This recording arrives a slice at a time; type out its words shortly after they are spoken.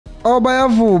Oh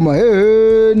bayavuma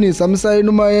hey ni samsayini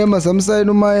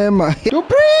uMaEMA to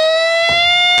pray.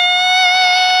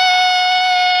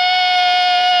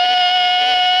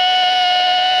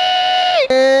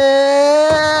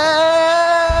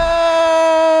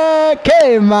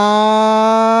 Okay, man.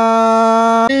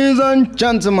 Ladies and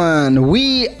gentlemen,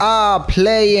 we are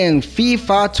playing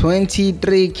FIFA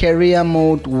 23 career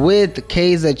mode with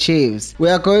Kaizer Chiefs. We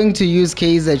are going to use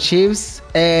Kaizer Chiefs,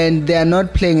 and they are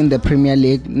not playing in the Premier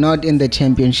League, not in the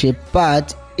Championship,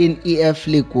 but in EF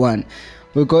League 1.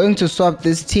 We're going to swap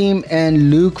this team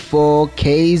and look for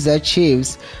Kaizer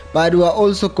Chiefs, but we are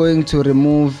also going to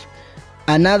remove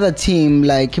another team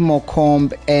like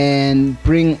Imokomb and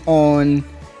bring on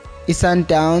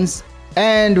Sundowns,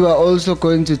 and we're also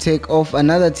going to take off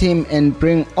another team and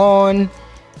bring on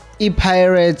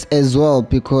Pirates as well,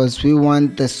 because we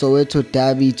want the Soweto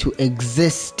Derby to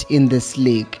exist in this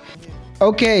league.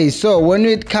 Okay, so when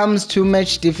it comes to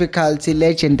match difficulty,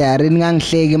 legendary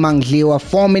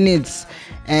 4 minutes,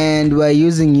 and we're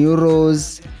using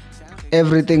euros.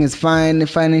 Everything is fine.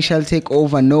 Financial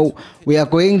takeover, no. We are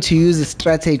going to use a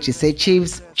strategy. Say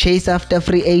Chiefs chase after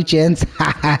free agents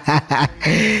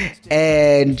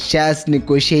and just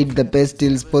negotiate the best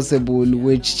deals possible,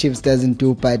 which Chiefs doesn't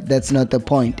do, but that's not the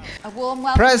point.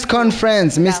 Press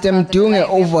conference, Mr. Mdunge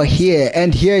over here,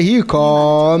 and here he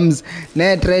comes.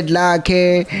 Net red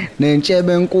lake,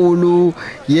 nenchebenkulu,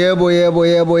 yebo.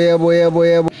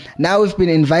 Now we've been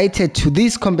invited to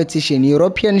this competition,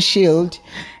 European Shield,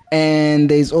 and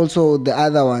there's also the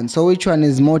other one. So which one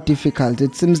is more difficult?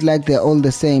 It seems like they're all the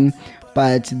same,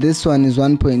 but this one is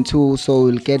 1.2, so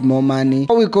we'll get more money.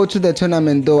 Before we go to the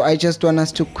tournament though, I just want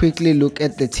us to quickly look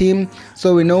at the team.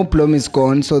 So we know Blom is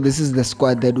gone, so this is the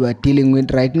squad that we're dealing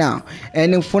with right now.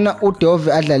 And ngifuna uDove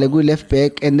adlale ku left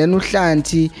back, and then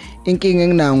uHlanti, inkinga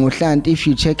enginayo ngoHlanti, if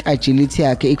you check agility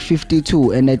yakhe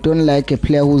 52, and I don't like a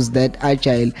player who's that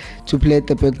agile to play at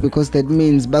the back, because that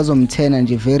means bazomthena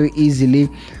nje very easily.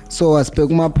 So asibheka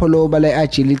uMapholoba la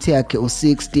agility yakhe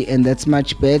u60, and that's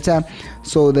much better.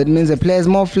 So that means the player is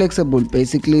more flexible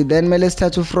basically. Then let's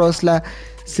start to Frosla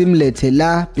simlethe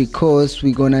la, because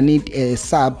we're gonna need a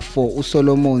sub for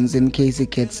uSolomons in case he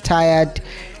gets tired.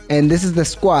 And this is the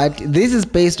squad. This is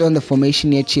based on the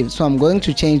formation here, Chiefs. So I'm going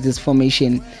to change this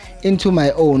formation into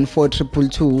my own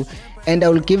 4-2-2, and I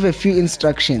will give a few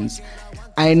instructions.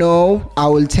 I know I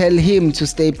will tell him to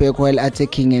stay back while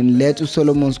attacking and let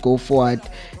uSolomons go forward.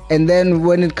 And then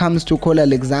when it comes to Cole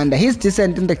Alexander, he's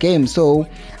decent in the game, so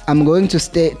I'm going to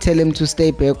tell him to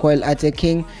stay back while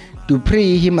attacking.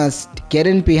 Dupree, he must get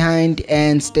in behind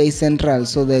and stay central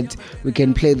so that we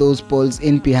can play those balls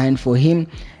in behind for him,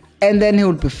 and then he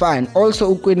will be fine.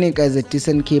 Also Ukwinika is a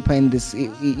decent keeper in this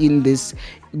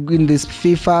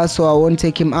FIFA, so I won't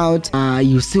take him out.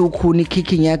 You see Ukuni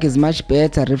kicking yak is much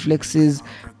better, reflexes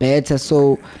better,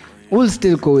 so we'll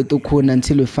still go with Ukuni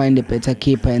until we find a better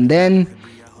keeper. And then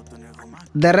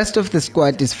the rest of the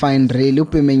squad is fine really.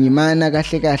 Upimenyimana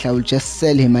kahle kahle, I will just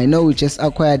sell him. I know we just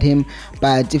acquired him,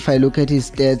 but if I look at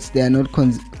his stats, they are not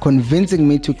convincing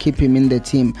me to keep him in the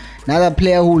team. Another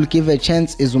player who will give a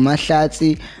chance is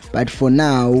Umahlatsi, but for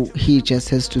now he just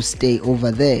has to stay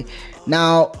over there.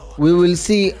 Now we will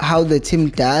see how the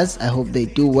team does. I hope they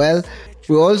do well.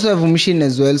 We also have Umshin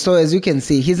as well, so as you can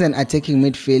see, he's an attacking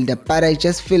midfielder, but I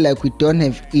just feel like we don't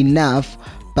have enough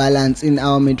balance in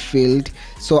our midfield,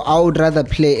 so I would rather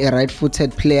play a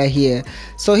right-footed player here.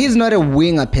 So he's not a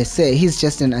winger per se, he's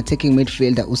just an attacking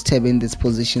midfielder who's in this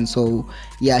position. So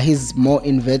yeah, he's more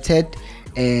inverted,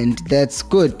 and that's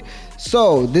good.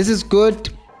 So this is good.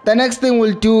 The next thing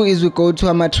we'll do is we go to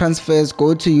our transfers,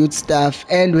 go to youth staff,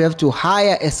 and we have to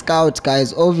hire a scout,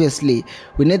 guys. Obviously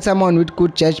we need someone with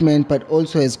good judgment but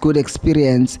also has good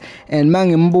experience, and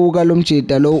mangimbuka lo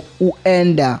mjida lo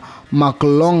uEnder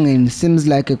McLaughlin seems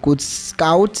like a good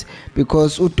scout,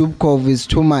 because Udubkov is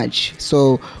too much.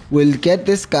 So we'll get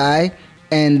this guy,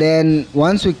 and then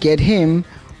once we get him,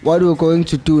 what we're going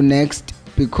to do next,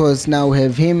 because now we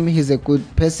have him, he's a good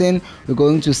person, we're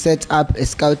going to set up a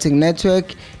scouting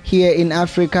network here in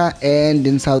Africa and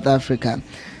in South Africa.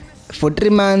 For 3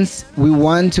 months we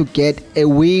want to get a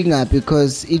winger,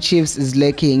 because Chiefs is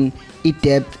lacking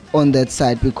depth on that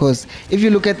side. Because if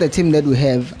you look at the team that we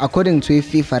have, according to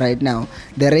FIFA right now,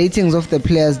 the ratings of the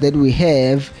players that we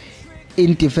have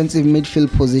in defensive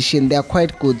midfield position, they are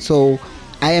quite good. So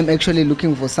I am actually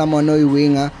looking for someone, a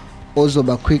winger, also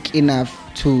but quick enough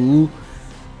to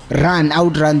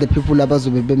outrun the people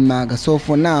abazobe. So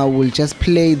for now we'll just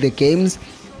play the games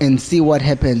and see what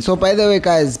happens. So by the way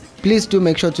guys, please do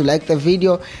make sure to like the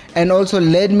video, and also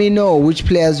let me know which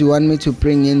players you want me to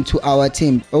bring into our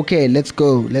team. Okay, let's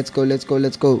go.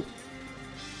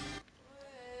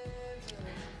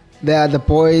 There are the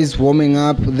boys warming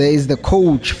up. There is the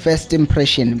coach, first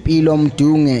impression, Pilom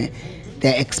Dunge.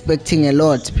 They're expecting a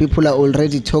lot. People are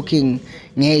already talking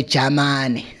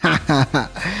Germany.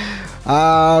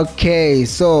 Okay,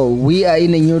 so we are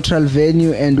in a neutral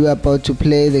venue and we're about to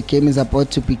play. The game is about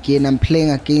to begin. I'm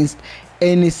playing against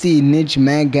NEC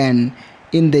Nijmegen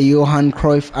in the Johan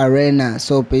Cruyff Arena.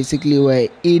 So basically we're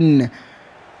in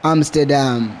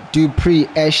Amsterdam. Dupree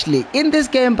Ashley. In this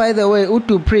game, by the way,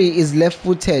 Dupree is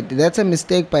left-footed. That's a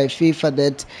mistake by FIFA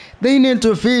that they need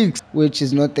to fix, which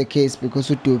is not the case because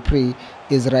Dupree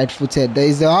is right-footed. There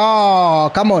is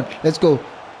come on, let's go.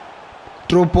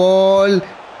 Through ball.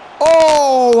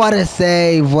 Oh, what a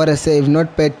save, what a save.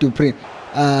 Not bad, Dupree.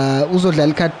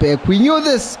 Uzodlala cutback. We knew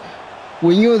this.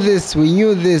 We knew this. We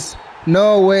knew this.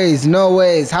 No ways, no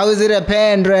ways. How is it a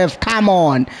pen, ref? Come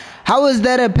on. How is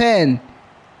that a pen?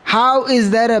 How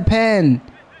is that a pen?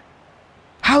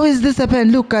 How is this a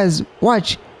pen? Look, guys,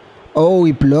 watch. Oh,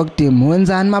 he blocked him.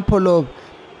 Wenzan Mapolo.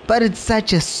 But it's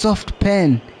such a soft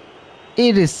pen.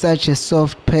 It is such a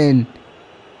soft pen.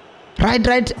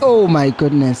 Right. Oh, my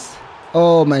goodness.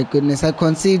 Oh, my goodness. I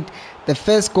concede the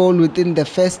first goal within the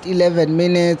first 11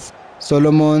 minutes.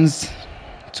 Solomons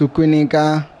to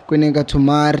Kunika. Kunika to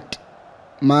Mart.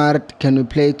 Mart, can we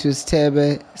play to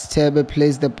Stebe? Stebe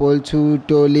plays the ball to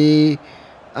Dolly.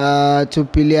 To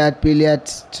Pilliard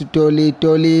to Dolly.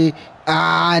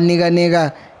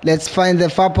 Nigga. Let's find the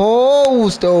far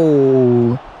post.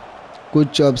 Oh,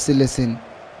 good job, Silesen,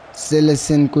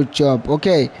 good job.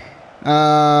 Okay,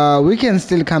 we can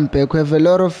still come back. We have a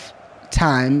lot of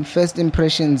time. First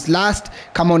impressions last.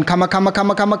 Come on.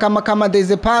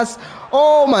 There's a pass.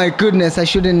 Oh my goodness, I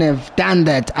shouldn't have done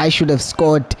that. I should have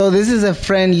scored. So this is a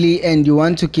friendly and you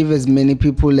want to give as many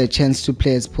people a chance to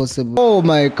play as possible. Oh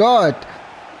my god,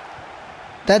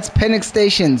 that's panic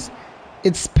stations.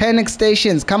 It's panic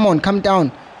stations. Come on, come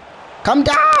down.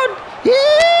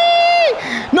 Yay!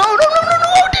 No.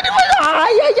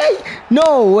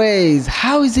 No ways.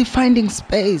 How is he finding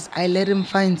space? I let him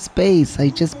find space. I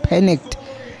just panicked.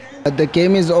 But the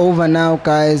game is over now,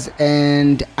 guys,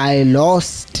 and I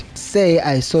lost. Say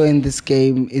I saw in this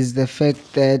game is the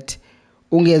fact that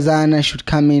Ungezana should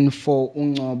come in for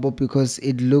Ungcobo because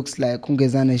it looks like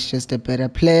Ungezana is just a better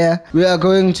player. We are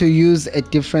going to use a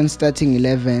different starting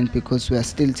 11 because we are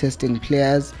still testing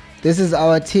players. This is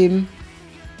our team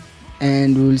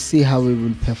and we'll see how we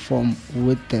will perform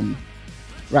with them.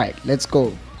 Right, let's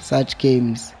go. Such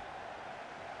games.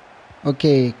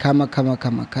 Okay, kama.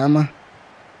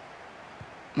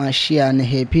 Mashiane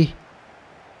happy.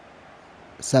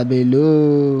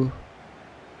 Sabelo.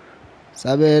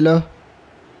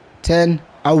 10.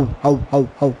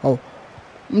 Ow.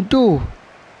 Mtu.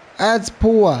 That's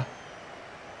poor.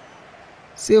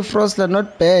 See Frostler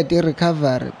not bad in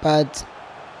recovery, but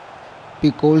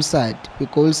big goal side.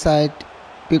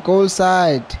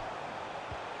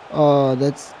 Oh,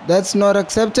 that's not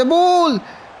acceptable.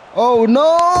 Oh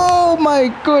no, my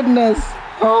goodness.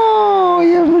 Oh,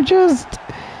 I'm just.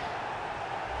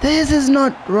 This is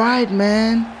not right,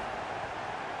 man.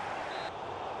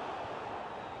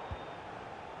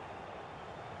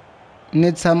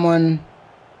 Need someone.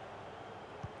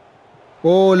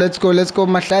 Oh, let's go,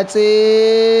 Mahlatse.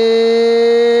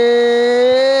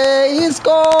 He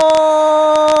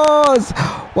scores!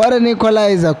 What an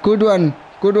equalizer. Good one,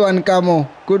 Camo.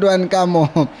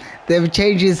 They've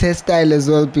changed his hairstyle as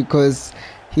well because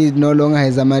he no longer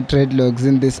has dreadlocks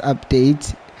in this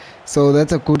update. So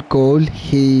that's a good goal.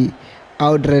 He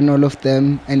outran all of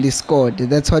them and he scored.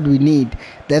 That's what we need.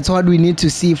 That's what we need to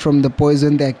see from the boys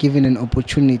when they're given an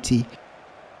opportunity.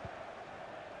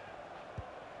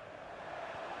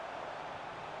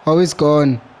 Oh, he's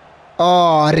gone.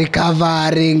 Oh,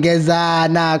 recovering.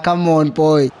 Gezana. Come on,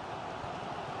 boy.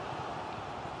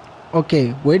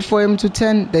 Okay, wait for him to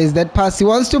turn. There's that pass. He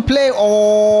wants to play.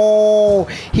 Oh,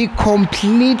 he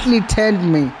completely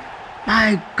turned me.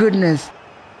 My goodness.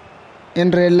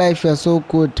 In real life, you're so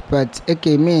good, but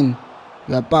okay, man,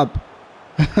 you're pop.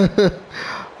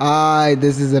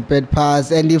 This is a bad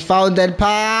pass, and he found that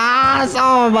pass.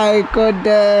 Oh my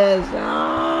goodness.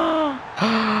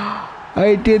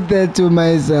 I did that to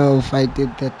myself.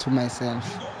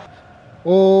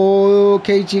 Oh,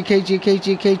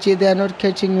 KG, they are not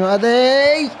catching you, are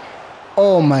they?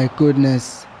 Oh my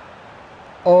goodness.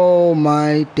 Oh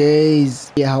my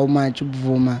days. Yeah, how much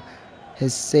Vuma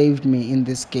has saved me in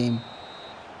this game.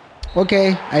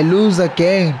 Okay, I lose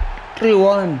again.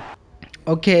 3-1.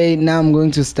 Okay, now I'm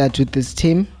going to start with this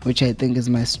team, which I think is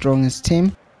my strongest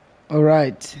team.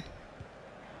 Alright.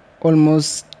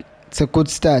 Almost. It's a good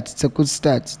start.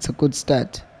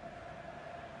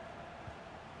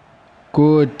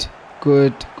 Good.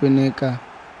 Good, Kunika.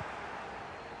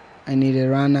 I need a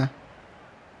runner.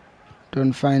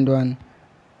 Don't find one.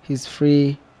 He's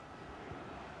free.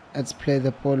 Let's play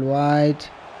the ball wide.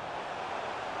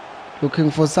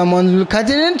 Looking for someone who will cut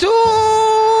it into.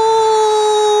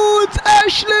 It's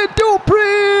Ashley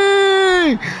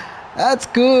Dupree. That's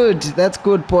good. That's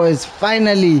good, boys.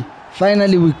 Finally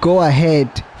we go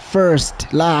ahead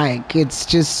first. Like, it's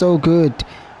just so good.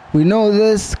 We know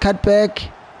this. Cut back.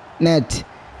 Net.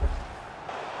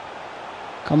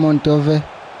 Come on, Dove.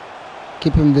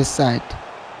 Keep him this side.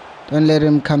 Don't let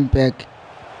him come back.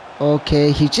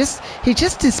 Okay, he just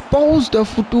disposed of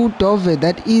Dove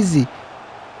that easy.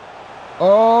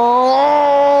 Oh,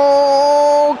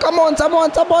 come on,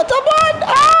 someone.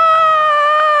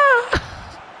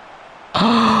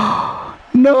 Ah!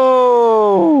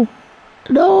 No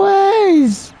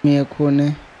ways. Mia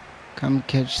Kone, come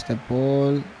catch the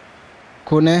ball.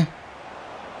 Kone,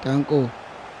 Danko.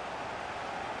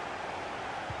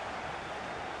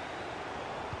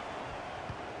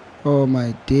 Oh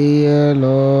my dear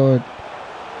Lord.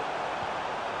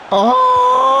 Oh!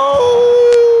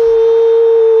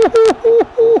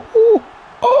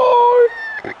 Oh!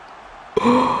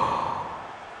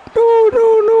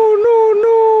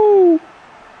 No.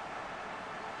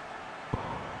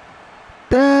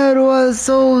 That was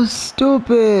so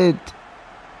stupid.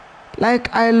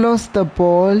 Like, I lost the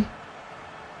ball.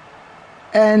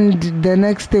 And the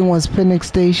next thing was panic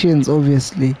stations,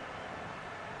 obviously.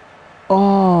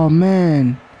 Oh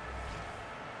man.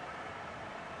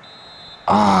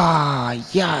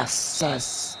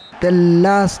 Yes. The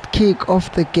last kick of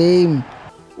the game.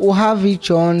 Uhavi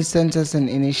John sent us an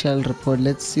initial report.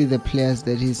 Let's see the players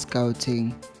that he's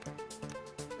scouting.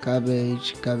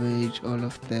 Garbage, all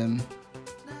of them.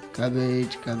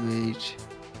 Garbage.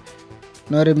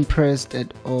 Not impressed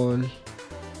at all.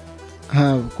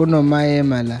 Kuno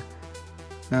MAEMA.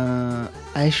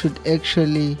 I should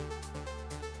actually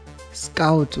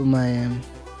scout MAEMA.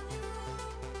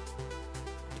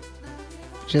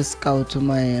 Just scout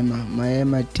MAEMA.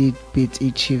 MAEMA did beat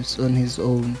EP Chiefs on his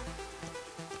own.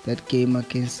 That game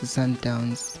against the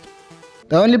Sundowns.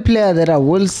 The only player that I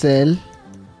will sell,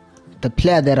 the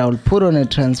player that I will put on a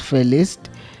transfer list,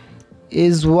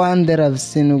 is one that I've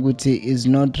seen Uguti is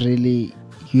not really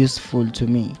useful to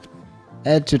me.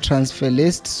 Add to transfer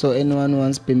list so anyone who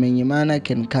wants Pimenyimana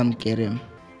can come get him.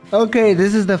 Okay,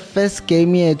 this is the first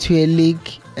game here to a league,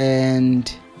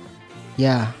 and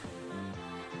yeah,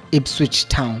 Ipswich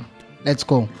Town. Let's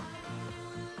go.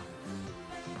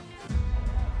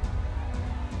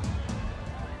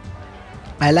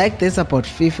 I like this about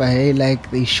FIFA, hey?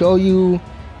 Like, they show you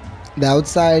the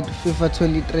outside. FIFA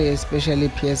 23, especially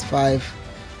PS5,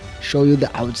 show you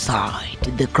the outside,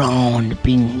 the ground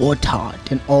being watered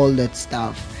and all that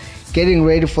stuff. Getting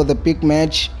ready for the big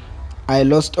match. I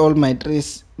lost all my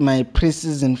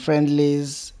preseason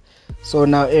friendlies, so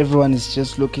now everyone is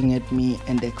just looking at me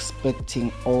and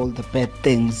expecting all the bad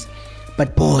things.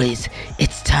 But boys,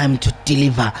 it's time to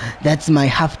deliver. That's my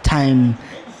halftime.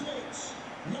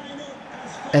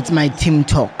 That's my team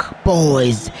talk.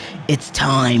 Boys, it's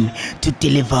time to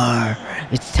deliver.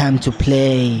 It's time to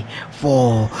play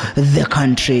for the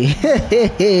country.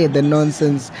 The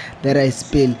nonsense that I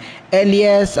spill. And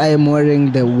yes, I am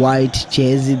wearing the white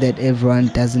jersey that everyone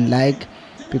doesn't like,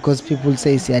 because people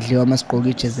say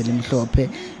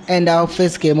and our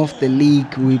first game of the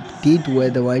league, we did wear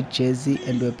the white jersey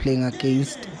and we're playing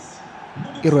against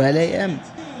Royal AM.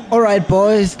 Alright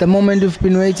boys, the moment we've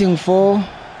been waiting for.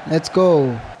 Let's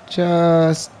go.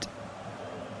 Just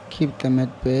keep them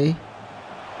at bay.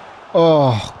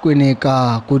 Oh,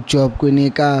 Kunika. Good job,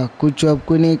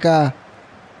 Kunika.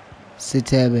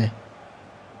 Sitebe.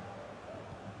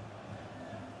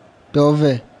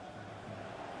 Dove.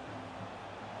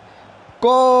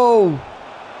 Go!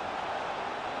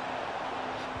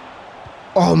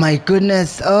 Oh my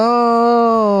goodness.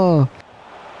 Oh!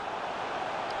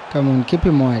 Come on, keep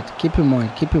him wide.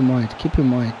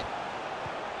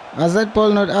 Was that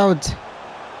ball not out?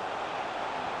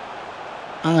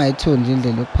 I turned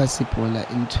indlela pass ibhola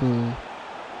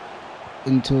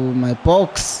into my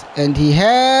box, and he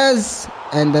has,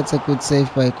 and that's a good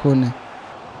save by Kone.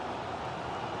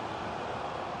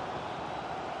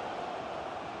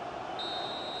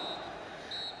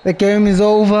 The game is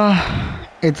over.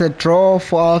 It's a draw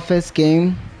for our first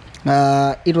game.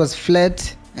 It was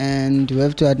flat, and we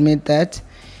have to admit that.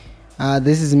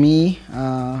 This is me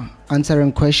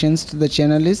answering questions to the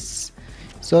journalists.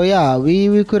 So yeah,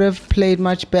 we could have played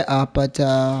much better, but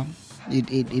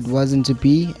it wasn't to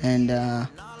be, and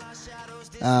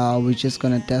we're just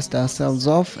gonna dust ourselves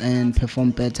off and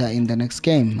perform better in the next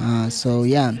game. So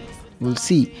yeah, we'll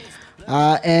see.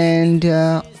 And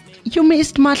you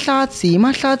missed Mahlatsi.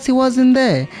 Mahlatsi wasn't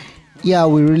there. Yeah,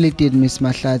 we really did miss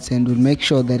Mahlatsi, and we'll make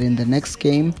sure that in the next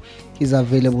game he's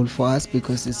available for us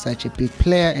because he's such a big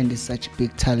player and he's such a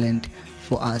big talent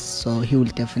for us. So he will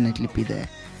definitely be there.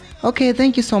 Okay,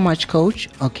 thank you so much, coach.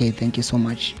 Okay, thank you so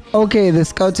much. Okay, the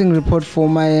scouting report for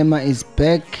MAEMA is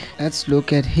back. Let's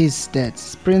look at his stats.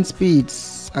 Sprint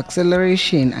speeds,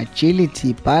 acceleration,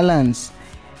 agility, balance,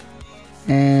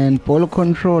 and ball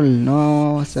control.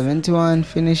 No, 71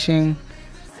 finishing,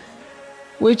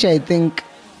 which I think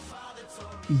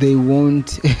they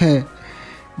won't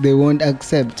they won't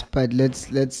accept, but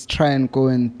let's try and go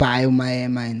and buy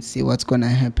MAEMA and see what's gonna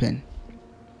happen.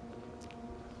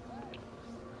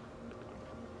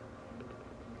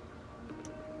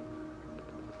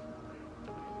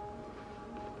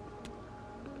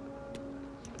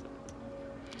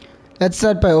 Let's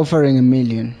start by offering $1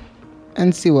 million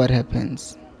and see what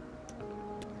happens.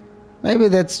 Maybe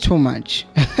that's too much.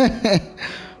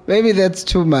 Maybe that's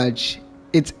too much.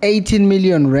 It's 18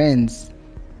 million rands.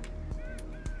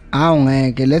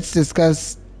 Okay, let's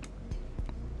discuss.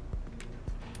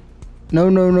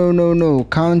 No.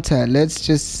 Counter. Let's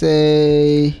just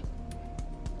say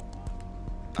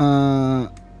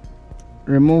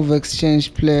remove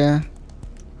exchange player.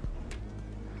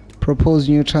 Propose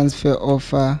new transfer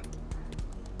offer.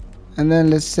 And then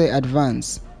let's say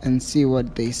advance and see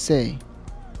what they say.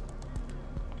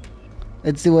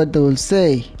 Let's see what they will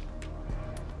say.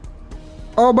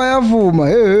 Oh, bayavuma.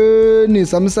 Hey, ni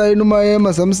samsayini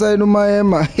uMAEMA.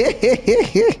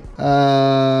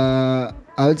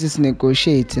 Awuthi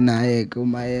sinegotiate naye ke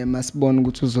uMAEMA sibone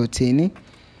ukuthi uzothini.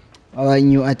 Our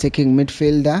new attacking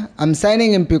midfielder. I'm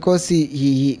signing him because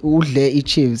he udle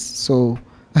Chiefs. So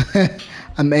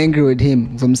I'm angry with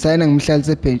him. So I'm signing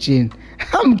ngimhlalise ebhenchini.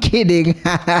 I'm kidding.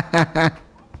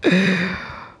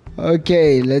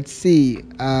 Okay, let's see.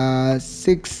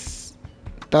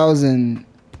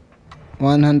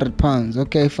 6,100 pounds.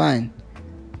 Okay, fine.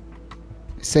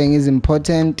 Saying is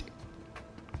important.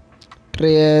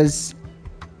 3 years.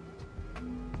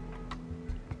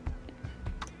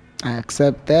 I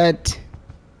accept that.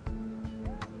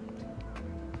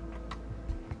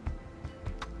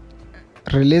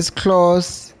 Release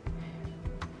clause.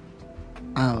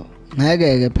 Oh,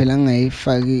 ngeke phela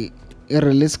ngayifaki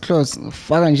i-release clause.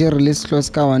 Faka nje release clause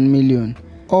ka 1 million.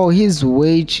 Oh, his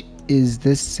wage is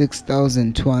this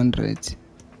 6,200.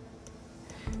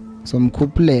 So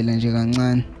mkhuphulela nje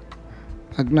kancane.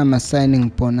 Akunama signing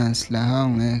bonus la ha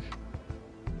ngeke.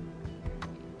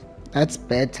 That's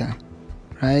better,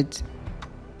 right?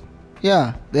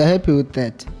 Yeah, they're happy with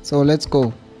that. So let's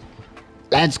go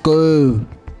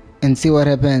and see what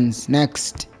happens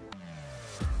next.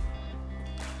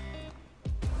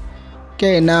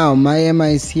 Okay, now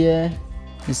MAEMA is here.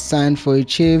 He's signed for the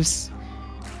Chiefs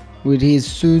with his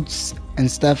suits and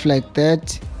stuff like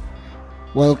that.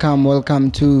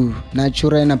 Welcome to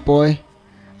Naturena boy.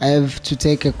 I have to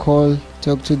take a call,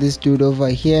 talk to this dude over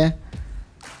here.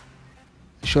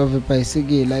 Shove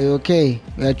bhayisikile. Are you okay?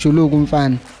 Uyajuluka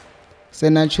umfana.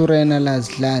 Senaturena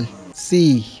lazidlala.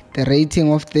 See, the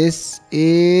rating of this,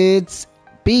 it's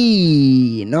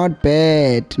B. Not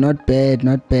bad.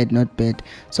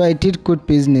 So I did good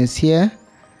business here.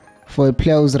 For a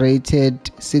player who's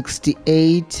rated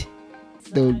 68,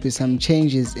 there will be some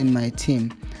changes in my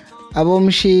team.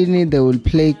 Abomshini, they will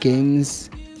play games,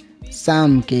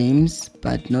 some games,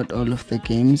 but not all of the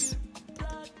games.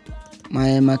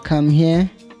 MAEMA come here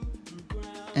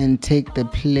and take the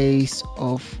place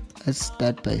of, let's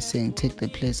start by saying take the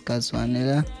place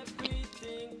Kazwanela,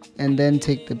 and then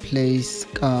take the place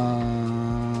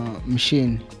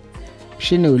Machine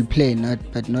will play,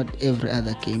 but not every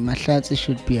other game. Mahlatsi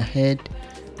should be ahead,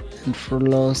 and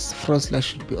Frosla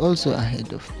should be also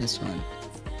ahead of this one.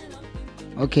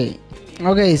 Okay,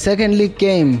 second league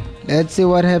game. Let's see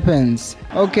what happens.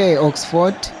 Okay,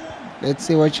 Oxford, let's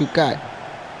see what you got.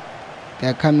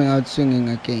 They're coming out swinging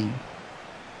again.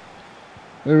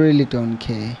 We really don't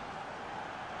care.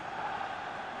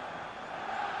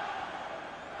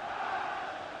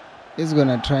 He's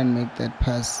gonna try and make that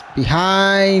pass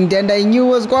behind, and I knew he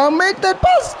was gonna make that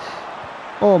pass.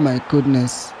 Oh my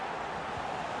goodness,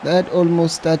 that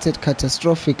almost started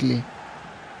catastrophically.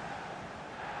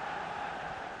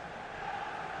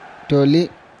 Dolly,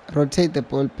 rotate the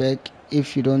ball back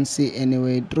if you don't see any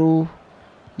way through.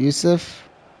 Yusuf,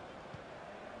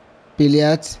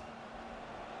 Billiard.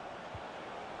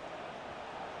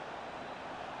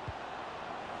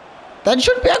 That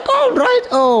should be a goal, right?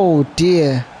 Oh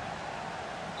dear.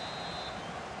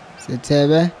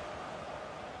 Setebe.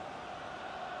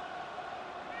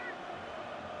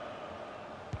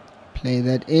 Play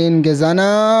that in, Gezana.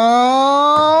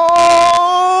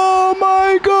 Oh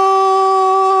my God!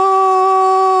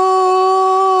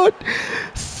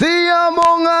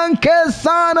 Siyabonga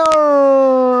Gezana.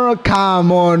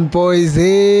 Come on, boys.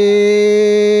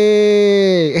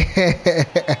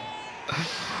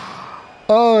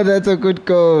 Oh, that's a good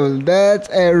goal. That's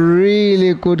a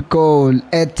really good goal.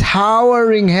 A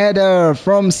towering header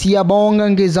from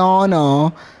Siyabonga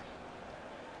Gezana.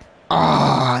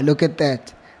 Ah, look at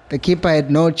that. The keeper had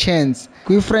no chance.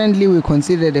 We friendly, we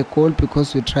considered a goal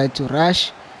because we tried to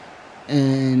rush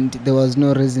and there was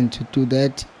no reason to do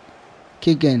that.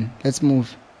 Kick in. Let's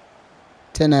move.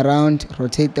 Turn around,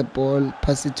 rotate the ball,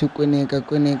 pass it to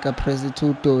Kweneka, press it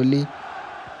to Toli.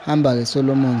 Hamba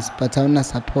Solomon's, but I want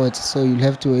support, so you'll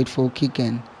have to wait for kick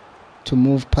in to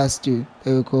move past you.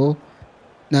 There we go.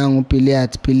 Now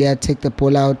Piliat, take the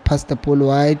ball out, pass the ball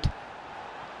wide.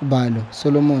 Ubalo,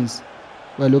 Solomons.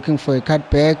 We're looking for a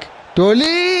cutback.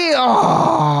 Toli!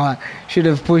 Oh, should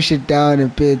have pushed it down a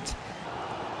bit.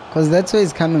 Because that's where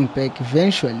he's coming back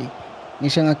eventually.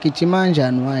 Nishanga Kichimanja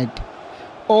and wide.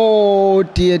 Oh,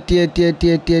 dear.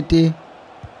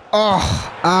 Oh,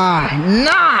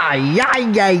 nah,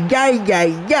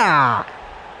 yeah.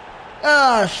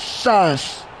 Oh,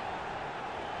 sus.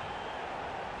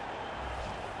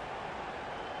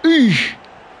 Eesh.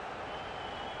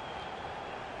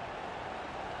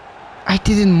 I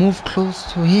didn't move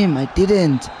close to him. I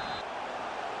didn't.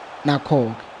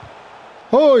 Nakog.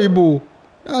 Oh, Ibu.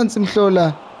 Nansi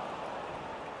mhlola.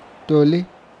 Dolly.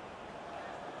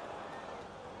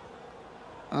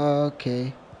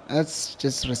 Okay. Let's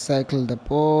just recycle the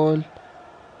ball.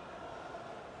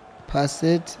 Pass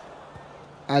it.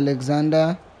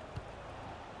 Alexander.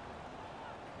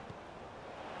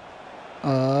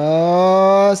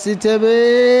 Oh,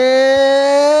 Sitebe.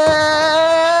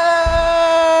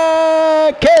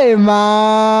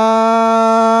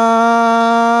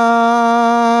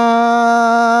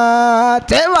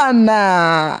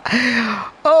 Tevana.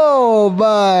 Oh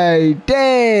my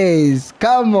days.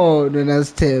 Come on,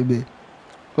 Tebe.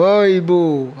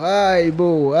 Aibo.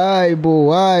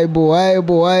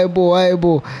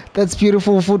 That's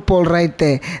beautiful football right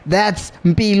there. That's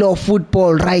Mpilo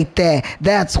football right there.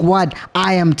 That's what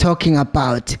I am talking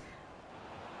about.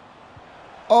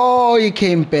 Oh, he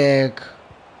came back.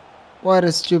 What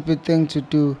a stupid thing to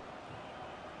do.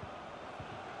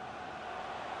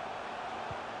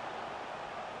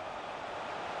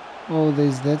 Oh,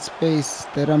 there's that space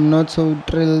that I'm not so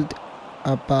thrilled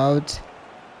about.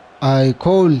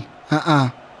 Cole.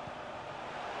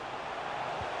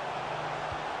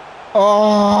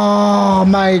 Oh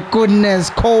my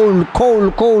goodness, Cole.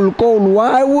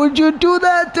 Why would you do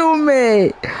that to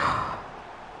me?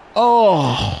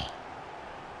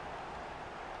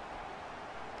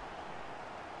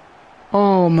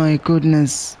 Oh my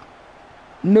goodness.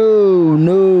 No.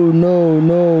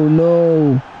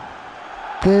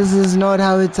 This is not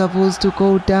how it's supposed to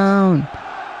go down.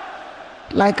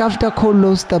 Like after Cole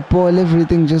lost the ball,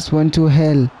 everything just went to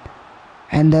hell.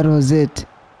 And that was it.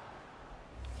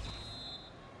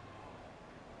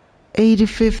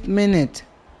 85th minute.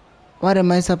 What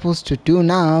am I supposed to do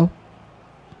now?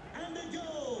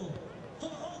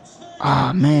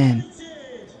 Ah, man.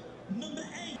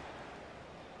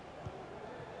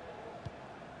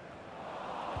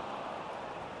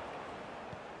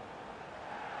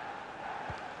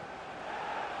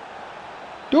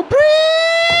 Dupree!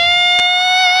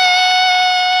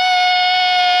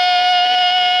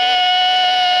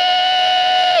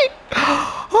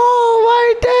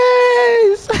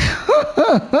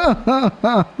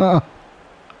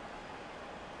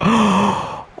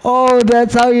 Oh,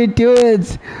 that's how you do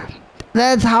it.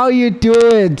 That is how you do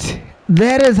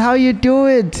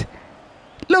it.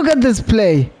 Look at this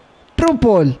play. Through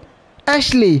ball.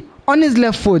 Ashley on his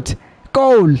left foot.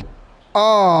 Goal.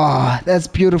 Oh, that's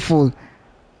beautiful.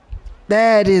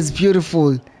 That is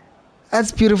beautiful.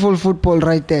 That's beautiful football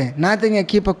right there. Nothing a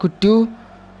keeper could do.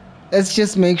 Let's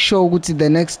just make sure the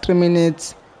next 3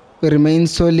 minutes we remain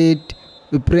solid.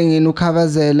 We bring in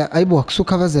Ukavazela. Ayibo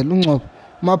Ukavazela unqobo.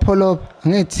 Mapolop.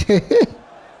 Angithi.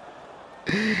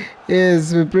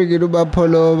 Yes, we bring in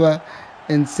Mapolova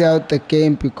and see out the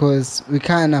game because we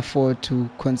can't afford to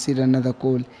concede another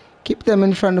goal. Keep them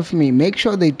in front of me. Make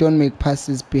sure they don't make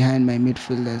passes behind my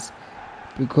midfielders,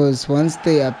 because once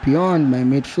they are beyond my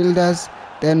midfielders,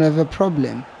 then we have a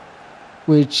problem,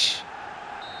 which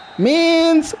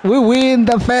means we win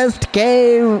the first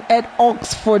game at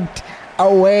Oxford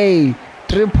away.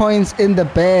 3 points in the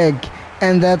bag,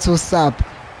 and that's what's up.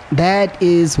 That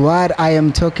is what I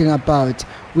am talking about.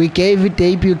 We gave a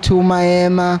debut to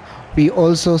MAEMA We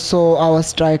also saw our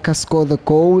striker score the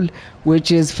goal, which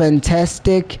is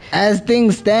fantastic. As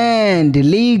things stand,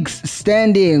 leagues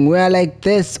standing, we are like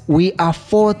this. We are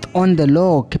 4th on the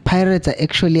log. Pirates are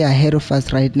actually ahead of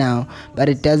us right now, but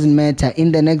it doesn't matter.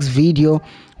 In the next video,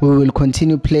 we will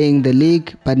continue playing the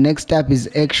league, but next up is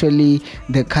actually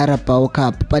the Carabao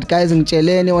Cup. But guys,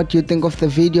 ngitsheleni what you think of the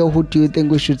video. Who do you think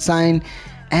we should sign?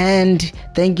 And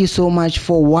thank you so much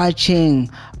for watching.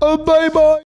 Bye bye.